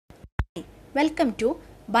Welcome to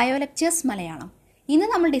ബയോലെക്ചേഴ്സ് Malayalam. ഇന്ന്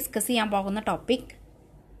നമ്മൾ discuss ചെയ്യാൻ പോകുന്ന topic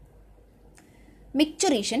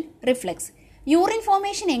micturition reflex. Urine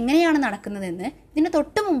formation എങ്ങനെയാണ് നടക്കുന്നതെന്ന് ഇതിന്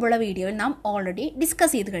തൊട്ട് മുമ്പുള്ള വീഡിയോയിൽ നാം ഓൾറെഡി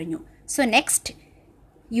ഡിസ്കസ് ചെയ്ത് കഴിഞ്ഞു. സോ നെക്സ്റ്റ്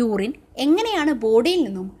യൂറിൻ എങ്ങനെയാണ് ബോഡിയിൽ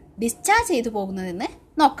നിന്നും ഡിസ്ചാർജ് ചെയ്തു പോകുന്നതെന്ന്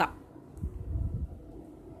നോക്കാം.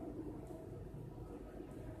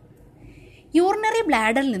 യൂറിനറി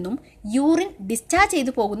ബ്ലാഡറിൽ നിന്നും യൂറിൻ ഡിസ്ചാർജ്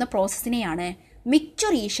ചെയ്തു പോകുന്ന പ്രോസസ്സിനെയാണ്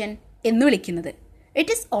മിക്ചുറേഷൻ എന്ന് വിളിക്കുന്നത്.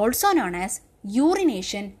 It is also known as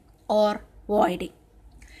urination or voiding.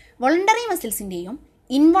 Voluntary മസിൽസിൻ്റെയും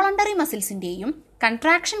involuntary മസിൽസിൻ്റെയും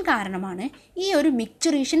contraction കാരണമാണ് ഈ ഒരു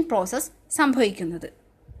മിക്ചുറേഷൻ പ്രോസസ്സ് സംഭവിക്കുന്നത്.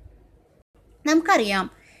 നമുക്കറിയാം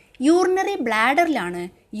യൂറിനറി ബ്ലാഡറിലാണ്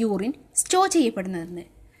യൂറിൻ സ്റ്റോർ ചെയ്യപ്പെടുന്നതെന്ന്.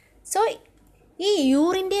 സോ ഈ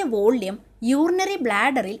യൂറിൻ്റെ വോള്യം യൂറിനറി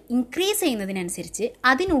ബ്ലാഡറിൽ ഇൻക്രീസ് ചെയ്യുന്നതിനനുസരിച്ച്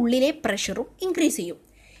അതിനുള്ളിലെ പ്രഷറും ഇൻക്രീസ് ചെയ്യും.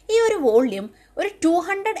 ഈ ഒരു വോള്യം ഒരു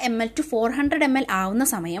 200 ml to 400 ml ആവുന്ന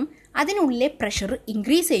സമയം അതിനുള്ളിലെ പ്രഷർ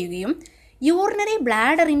ഇൻക്രീസ് ചെയ്യുകയും യൂറിനറി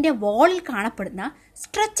ബ്ലാഡറിൻ്റെ വാളിൽ കാണപ്പെടുന്ന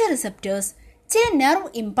സ്ട്രെച്ച് റിസെപ്റ്റേഴ്സ് ചില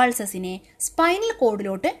നെർവ് ഇമ്പൾസസിനെ സ്പൈനൽ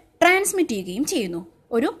കോഡിലോട്ട് ട്രാൻസ്മിറ്റ് ചെയ്യുകയും ചെയ്യുന്നു,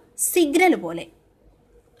 ഒരു സിഗ്നൽ പോലെ.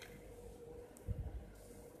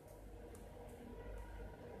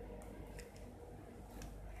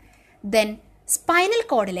 ദെൻ സ്പൈനൽ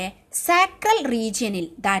കോഡിലെ സാക്രൽ റീജിയനിൽ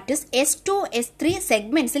ദാറ്റ് ഇസ് S2, S3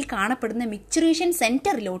 സെഗ്മെൻറ്റ്സിൽ കാണപ്പെടുന്ന മിക്ചുറേഷൻ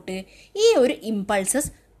സെൻറ്ററിലോട്ട് ഈ ഒരു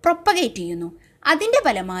ഇമ്പൾസസ് പ്രൊപ്പഗേറ്റ് ചെയ്യുന്നു. അതിൻ്റെ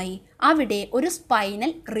ഫലമായി അവിടെ ഒരു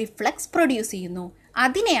സ്പൈനൽ റിഫ്ലെക്സ് പ്രൊഡ്യൂസ് ചെയ്യുന്നു.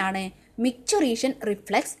 അതിനെയാണ് മിക്ചുറേഷൻ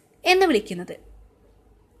റിഫ്ലെക്സ് എന്ന് വിളിക്കുന്നത്.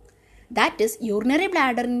 ദാറ്റ് ഇസ് യൂറിനറി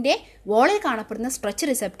ബ്ലാഡറിൻ്റെ വോളിൽ കാണപ്പെടുന്ന സ്ട്രെച്ച്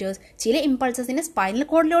റിസെപ്റ്റേഴ്സ് ചില ഇമ്പൾസസിനെ സ്പൈനൽ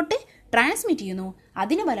കോഡിലോട്ട് ട്രാൻസ്മിറ്റ് ചെയ്യുന്നു.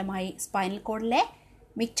 അതിന് ഫലമായി സ്പൈനൽ കോഡിലെ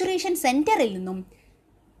മിക്ചുറേഷൻ സെൻറ്ററിൽ നിന്നും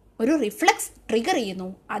ഒരു റിഫ്ലെക്സ് ട്രിഗർ ചെയ്യുന്നു.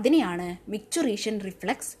 അതിനെയാണ് മിക്ചുറേഷൻ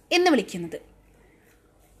റിഫ്ലെക്സ് എന്ന് വിളിക്കുന്നത്.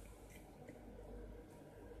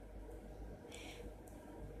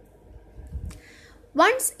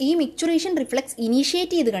 വൺസ് ഈ മിക്ചുറേഷൻ റിഫ്ലെക്സ്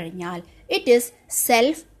ഇനീഷ്യേറ്റ് ചെയ്ത് കഴിഞ്ഞാൽ it is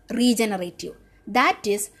self regenerative.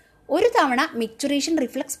 That is ഒരു തവണ മിക്ചുറേഷൻ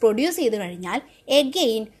റിഫ്ലെക്സ് പ്രൊഡ്യൂസ് ചെയ്ത് കഴിഞ്ഞാൽ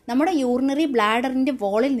എഗെയിൻ നമ്മുടെ യൂറിനറി ബ്ലാഡറിൻ്റെ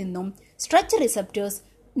വോളിൽ നിന്നും stretch receptors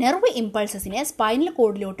nerve ഇമ്പൾസസിനെ spinal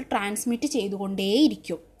കോഡിലോട്ട് transmit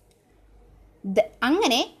ചെയ്തുകൊണ്ടേയിരിക്കും.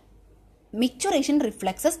 അങ്ങനെ മിക്ചുറേഷൻ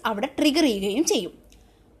റിഫ്ലെക്സസ് അവിടെ ട്രിഗർ ചെയ്യുകയും ചെയ്യും.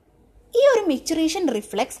 ഈ ഒരു മിക്ചുറേഷൻ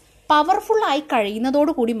റിഫ്ലെക്സ് പവർഫുള്ളായി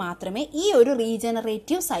കഴിയുന്നതോടുകൂടി മാത്രമേ ഈ ഒരു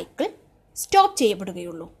റീജനറേറ്റീവ് സൈക്കിൾ സ്റ്റോപ്പ്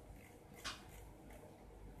ചെയ്യപ്പെടുകയുള്ളൂ.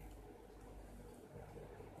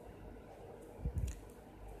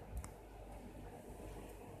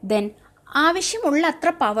 ദെൻ ആവശ്യമുള്ള അത്ര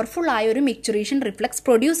പവർഫുള്ളായ ഒരു മിക്ചുറേഷൻ റിഫ്ലെക്സ്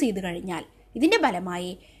പ്രൊഡ്യൂസ് ചെയ്ത് കഴിഞ്ഞാൽ ഇതിൻ്റെ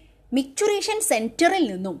ഫലമായി മിക്ചുറേഷൻ സെൻറ്ററിൽ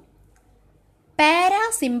നിന്നും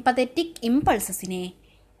parasympathetic ഇമ്പൾസസിനെ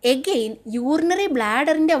again urinary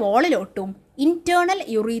ബ്ലാഡറിൻ്റെ വോളിലോട്ടും internal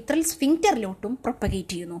urethral സ്ഫിങ്ക്റ്ററിലോട്ടും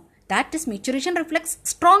propagate ചെയ്യുന്നു. That is micturition reflex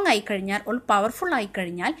strong ആയിക്കഴിഞ്ഞാൽ പവർഫുൾ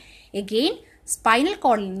ആയിക്കഴിഞ്ഞാൽ എഗെയിൻ സ്പൈനൽ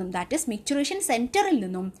കോഡിൽ നിന്നും ദാറ്റ് ഇസ് മിക്ചുറേഷൻ സെൻറ്ററിൽ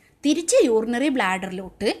നിന്നും തിരിച്ച് യൂറിനറി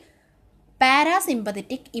ബ്ലാഡറിലോട്ട്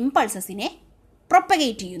പാരാസിമ്പത്തറ്റിക് ഇമ്പൾസസിനെ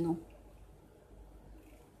പ്രൊപ്പഗേറ്റ് ചെയ്യുന്നു.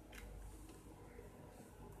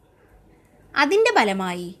 അതിൻ്റെ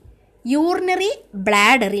ഫലമായി യൂറിനറി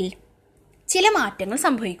ബ്ലാഡറിൽ ചില മാറ്റങ്ങൾ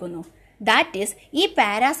സംഭവിക്കുന്നു. ദാറ്റ് ഈസ് ഈ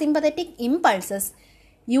പാരാസിമ്പത്തറ്റിക് ഇമ്പൾസസ്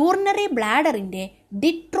യൂറിനറി ബ്ലാഡറിൻ്റെ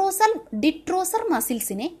ഡിട്രോസർ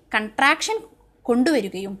മസിൽസിനെ കൺട്രാക്ഷൻ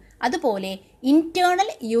കൊണ്ടുവരികയും അതുപോലെ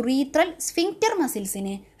ഇൻറ്റേർണൽ യുറീത്രൽ സ്ഫിങ്ക്റ്റർ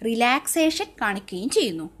മസിൽസിന് റിലാക്സേഷൻ കാണിക്കുകയും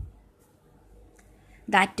ചെയ്യുന്നു.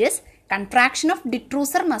 That is contraction of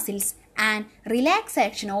detrusor muscles and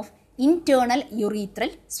relaxation of internal urethral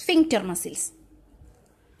sphincter muscles.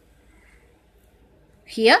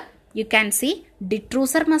 Here you can see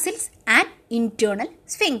detrusor muscles and internal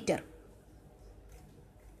sphincter.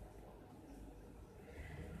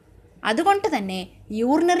 അതുകൊണ്ട് തന്നെ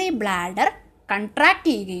urinary bladder contract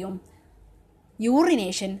ചെയ്യുകയും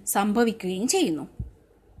urination സംഭവിക്കുകയും ചെയ്യുന്നു.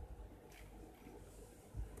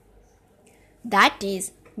 That is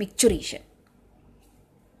micturition.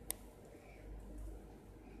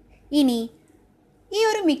 ഇനി ഈ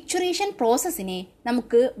ഒരു മിക്ചുറേഷൻ പ്രോസസ്സിനെ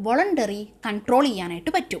നമുക്ക് വോളണ്ടറി കൺട്രോൾ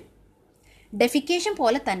ചെയ്യാനായിട്ട് പറ്റും. ഡെഫിക്കേഷൻ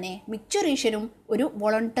പോലെ തന്നെ മിക്ചുറേഷനും ഒരു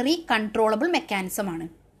വോളണ്ടറി കൺട്രോളബിൾ മെക്കാനിസമാണ്.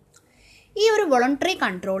 ഈ ഒരു വോളണ്ടറി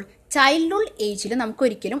കൺട്രോൾ ചൈൽഡ്ഹുഡ് ഏജിൽ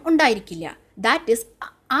നമുക്കൊരിക്കലും ഉണ്ടായിരിക്കില്ല. ദാറ്റ് ഈസ്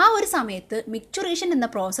ആ ഒരു സമയത്ത് മിക്ചുറേഷൻ എന്ന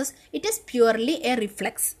process it is purely A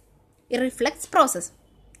reflex process.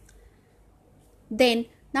 Then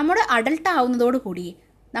നമ്മുടെ അഡൾട്ട് ആവുന്നതോടുകൂടി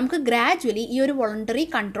നമുക്ക് ഗ്രാജ്വലി ഈ ഒരു വോളണ്ടറി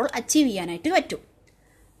കൺട്രോൾ അച്ചീവ് ചെയ്യാനായിട്ട് പറ്റും.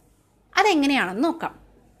 അതെങ്ങനെയാണെന്ന് നോക്കാം.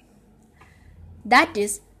 ദാറ്റ്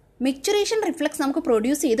ഈസ് മിക്ചറേഷൻ റിഫ്ലക്സ് നമുക്ക്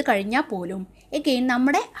പ്രൊഡ്യൂസ് ചെയ്ത് കഴിഞ്ഞാൽ പോലും എഗെയിൻ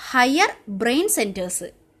നമ്മുടെ ഹയർ ബ്രെയിൻ സെൻറ്റേഴ്സ്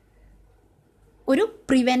ഒരു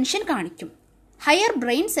പ്രിവെൻഷൻ കാണിക്കും. Higher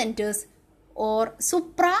brain centres or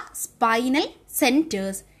സുപ്രാ spinal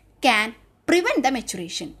centres can prevent the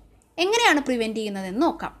maturation. എങ്ങനെയാണ് പ്രിവെൻറ്റ് ചെയ്യുന്നതെന്ന്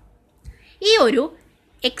നോക്കാം. ഈ ഒരു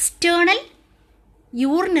എക്സ്റ്റേണൽ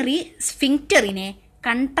യൂറിനറി സ്ഫിങ്ക്റ്ററിനെ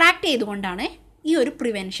കൺട്രാക്ട് ചെയ്തുകൊണ്ടാണ് ഈ ഒരു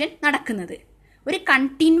പ്രിവെൻഷൻ നടക്കുന്നത്. ഒരു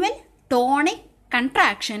continual tonic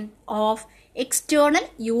contraction of external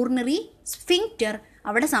urinary sphincter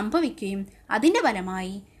അവിടെ സംഭവിക്കുകയും അതിൻ്റെ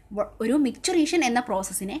ഫലമായി ഒരു മിക്ചറേഷൻ എന്ന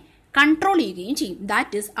പ്രോസസ്സിനെ കൺട്രോൾ ചെയ്യുകയും ചെയ്യും.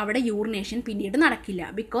 ദാറ്റ് ഈസ് അവിടെ യൂറിനേഷൻ പിന്നീട് നടക്കില്ല.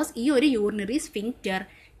 ബിക്കോസ് ഈ ഒരു യൂറിനറി സ്ഫിങ്ക്റ്റർ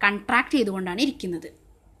കൺട്രാക്ട് ചെയ്തുകൊണ്ടാണ് ഇരിക്കുന്നത്.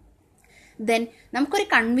 ദെൻ നമുക്കൊരു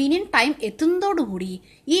കൺവീനിയൻറ്റ് ടൈം എത്തുന്നതോടുകൂടി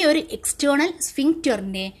ഈ ഒരു എക്സ്റ്റേണൽ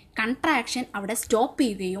സ്ഫിങ്ക്റ്ററിൻ്റെ കൺട്രാക്ഷൻ അവിടെ സ്റ്റോപ്പ്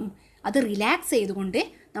ചെയ്യുകയും അത് റിലാക്സ് ചെയ്തുകൊണ്ട്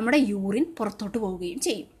നമ്മുടെ യൂറിൻ പുറത്തോട്ട് പോവുകയും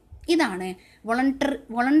ചെയ്യും. ഇതാണ്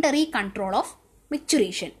voluntary control of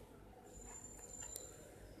മിക്ചറേഷൻ.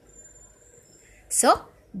 So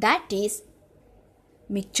that is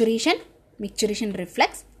മിക്ചറേഷൻ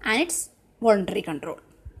reflex and it's voluntary control.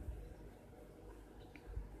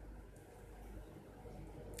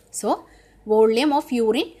 So volume of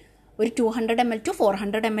urine ഒരു 200 ml to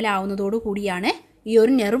 400 ml ആവുന്നതോടു കൂടിയാണ് ഈ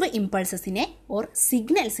ഒരു നെർവ് ഇമ്പൾസസിനെ ഓർ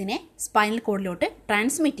സിഗ്നൽസിനെ സ്പൈനൽ കോഡിലോട്ട്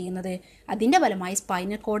ട്രാൻസ്മിറ്റ് ചെയ്യുന്നത്. അതിൻ്റെ ഫലമായി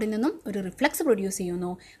സ്പൈനൽ കോഡിൽ നിന്നും ഒരു റിഫ്ലക്സ് പ്രൊഡ്യൂസ്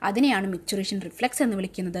ചെയ്യുന്നു. അതിനെയാണ് മിക്ചറേഷൻ റിഫ്ലക്സ് എന്ന്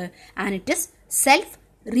വിളിക്കുന്നത്. And it is self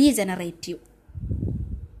regenerative.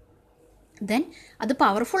 Then അത്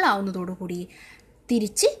പവർഫുൾ ആവുന്നതോടുകൂടി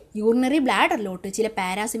തിരിച്ച് യൂറിനറി ബ്ലാഡറിലോട്ട് ചില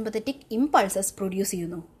പാരാസിമ്പത്തറ്റിക് ഇമ്പൾസസ് പ്രൊഡ്യൂസ്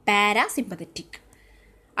ചെയ്യുന്നു. പാരാസിമ്പത്തറ്റിക്.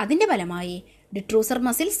 അതിൻ്റെ ഫലമായി ഡിട്രൂസർ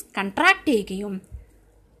മസിൽസ് കൺട്രാക്ട് ചെയ്യുകയും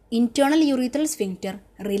ഇൻറ്റേർണൽ യൂറിത്രൽ സ്ഫിങ്ക്റ്റർ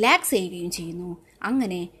റിലാക്സ് ചെയ്യുകയും ചെയ്യുന്നു.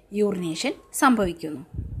 അങ്ങനെ യൂറിനേഷൻ സംഭവിക്കുന്നു.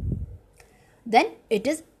 Then it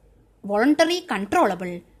is voluntary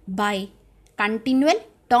controllable by continual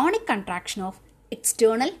tonic contraction of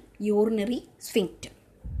external urinary sphincter.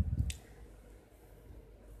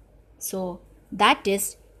 So that is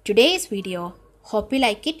today's video. Hope you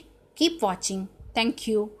like it. Keep watching. Thank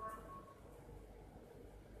you.